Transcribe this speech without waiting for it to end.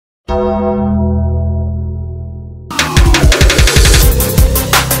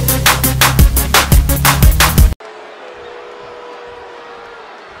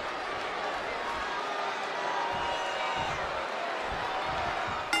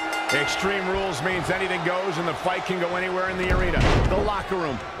Extreme Rules means anything goes and the fight can go anywhere in the arena, the locker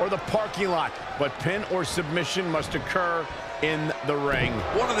room, or the parking lot. But pin or submission must occur in the ring.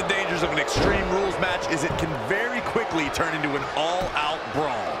 One of the dangers of an Extreme Rules match is it can very quickly turn into an all-out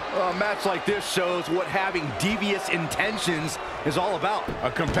brawl. A match like this shows what having devious intentions is all about.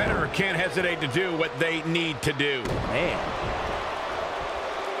 A competitor can't hesitate to do what they need to do. Man.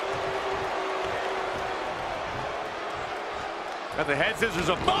 Got the head scissors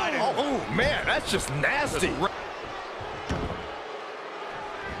of Biden. Oh, man, that's just nasty. Ooh,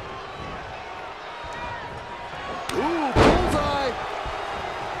 bullseye.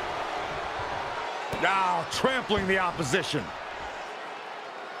 Now trampling the opposition.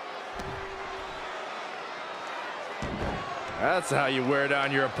 That's how you wear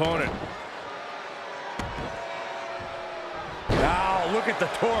down your opponent. Now look at the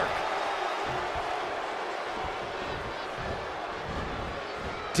torque.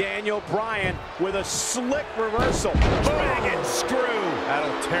 Daniel Bryan with a slick reversal. Dragon screw.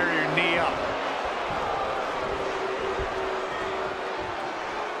 That'll tear your knee up.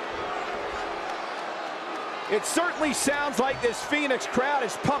 It certainly sounds like this Phoenix crowd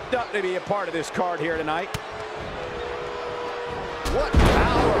is pumped up to be a part of this card here tonight. What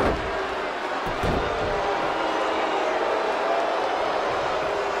power!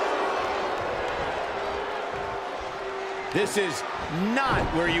 This is not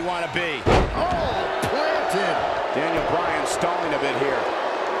where you want to be. Oh, planted! Daniel Bryan stalling a bit here.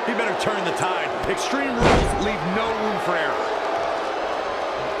 He better turn the tide. Extreme Rules leave no room for error.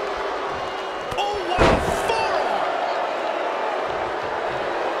 Oh, what a forearm!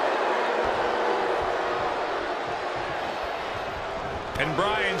 And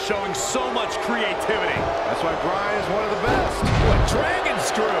Bryan showing so much creativity. That's why Bryan is one of the best. What dragon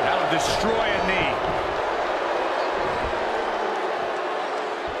screw! That'll destroy a knee.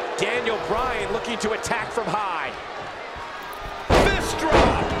 Daniel Bryan looking to attack from high. Fist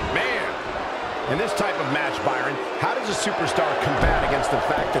drop! Man. In this type of match, Byron, how does a superstar combat against the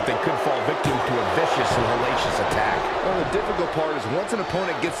fact that they could fall victim to a vicious and hellacious attack? Well, the difficult part is once an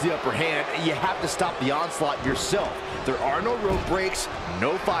opponent gets the upper hand, you have to stop the onslaught yourself. There are no rope breaks,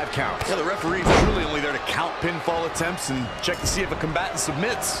 no 5 counts. Yeah, the referee's truly only there to count pinfall attempts and check to see if a combatant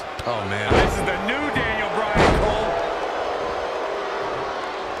submits. Oh, man. This is the new Daniel Bryan, Cole.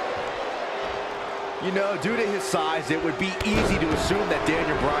 You know, due to his size, it would be easy to assume that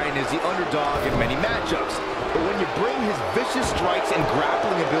Daniel Bryan is the underdog in many matchups. But when you bring his vicious strikes and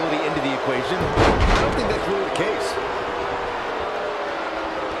grappling ability into the equation, I don't think that's really the case.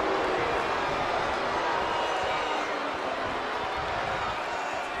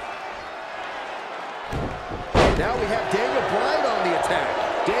 Now we have Daniel Bryan on the attack.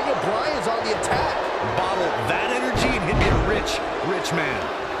 Daniel Bryan's on the attack. Bottle that energy and hit me a rich man.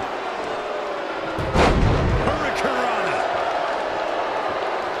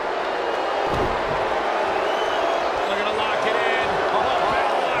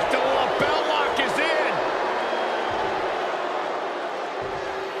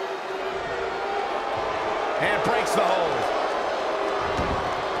 And breaks the hold.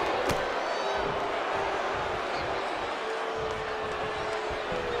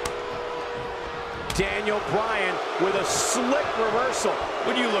 Daniel Bryan with a slick reversal.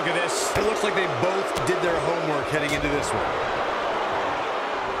 When you look at this, it looks like they both did their homework heading into this one.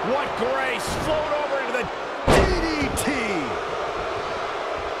 What grace! Float over into the DDT!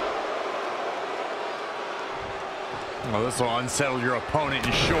 Well, this will unsettle your opponent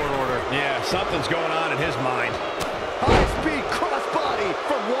in short order. Yeah, something's going on in his mind. High-speed crossbody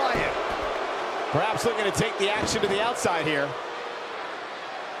from Wyatt. Perhaps looking to take the action to the outside here.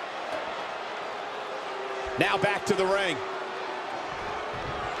 Now back to the ring.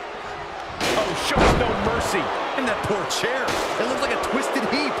 Oh, shows no mercy. And that poor chair. It looks like a twisted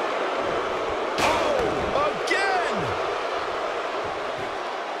heap. Oh, again!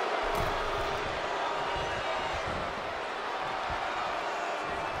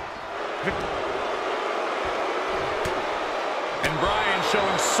 And Bryan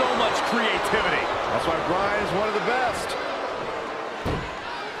showing so much creativity. That's why Bryan is one of the best.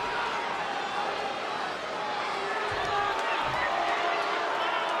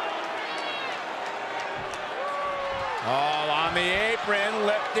 All on the apron,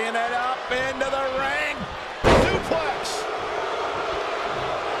 lifting it up into the ring. Suplex!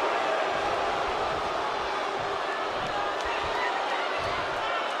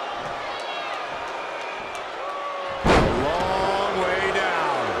 Long way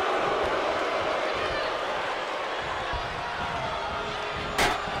down.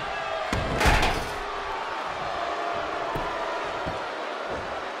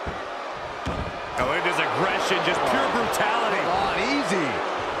 submission, just pure brutality. Come on, easy.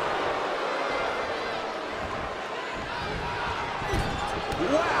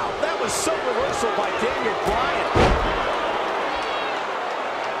 Wow, that was some reversal by Daniel Bryan.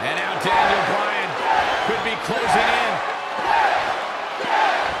 And now Daniel Bryan could be closing in.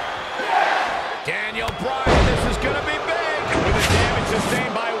 Daniel Bryan, this is going to be big. With the damage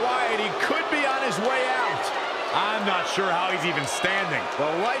sustained by Wyatt, he could be on his way out. I'm not sure how he's even standing. The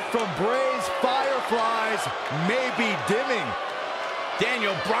light from Bray's fireflies may be dimming.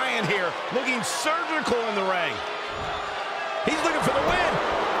 Daniel Bryan here, looking surgical in the ring. He's looking for the win.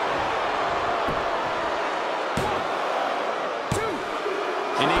 1, 2.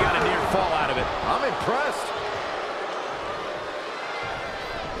 And he got a near fall out of it. I'm impressed.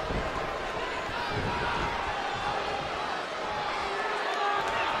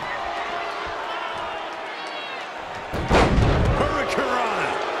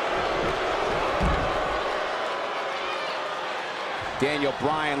 Daniel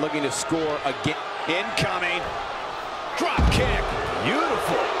Bryan looking to score again. Incoming. Drop kick.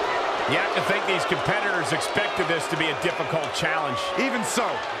 Beautiful. You have to think these competitors expected this to be a difficult challenge. Even so,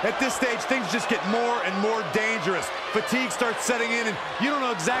 at this stage, things just get more and more dangerous. Fatigue starts setting in, and you don't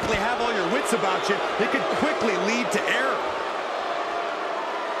know exactly have all your wits about you. It could quickly lead to error.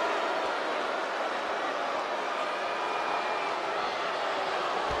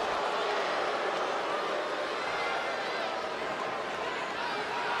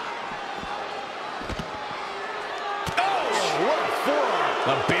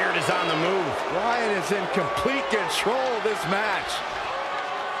 The Beard is on the move. Bryan is in complete control of this match.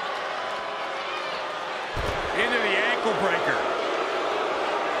 Into the ankle breaker.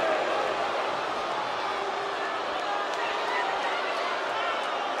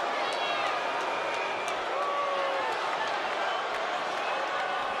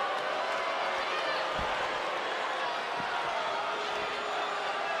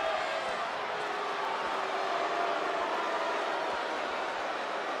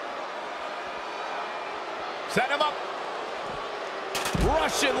 Set him up.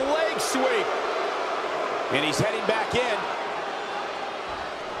 Russian leg sweep. And he's heading back in.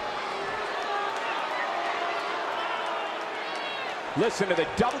 Listen to the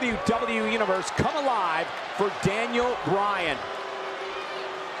WWE Universe come alive for Daniel Bryan.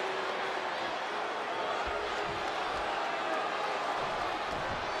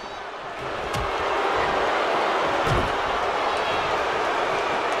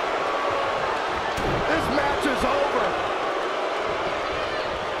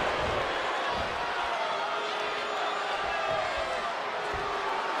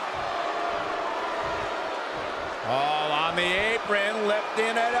 All on the apron,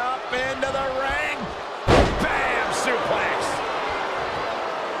 lifting it up into the ring. Bam! Suplex.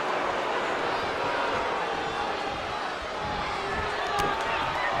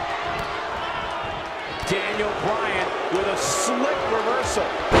 Daniel Bryan with a slick reversal.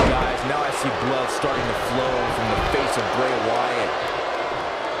 Guys, now I see blood starting to flow from the face of Bray Wyatt.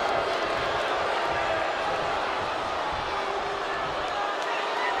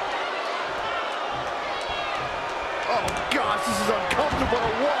 Oh, gosh, this is uncomfortable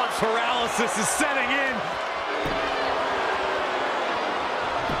to watch. Paralysis is setting in.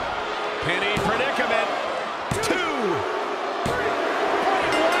 Penny predicament. 2. Bray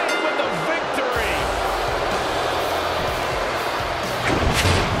Wyatt with the victory.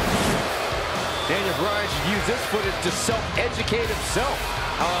 Daniel Bryan should use this footage to self-educate himself.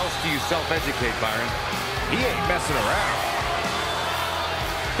 How else do you self-educate, Byron? He ain't messing around.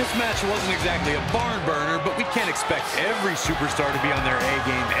 This match wasn't exactly a barn burner, but we can't expect every superstar to be on their A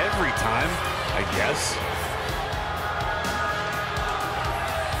game every time, I guess.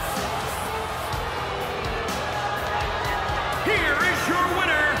 Here is your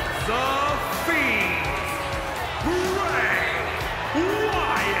winner, the Fiend Bray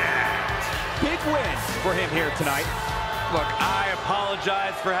Wyatt. Big win for him here tonight. Look, I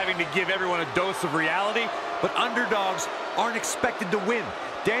apologize for having to give everyone a dose of reality, but underdogs aren't expected to win.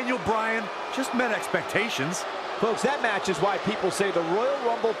 Daniel Bryan just met expectations. Folks, that match is why people say the Royal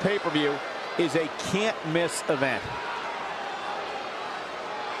Rumble pay-per-view is a can't-miss event.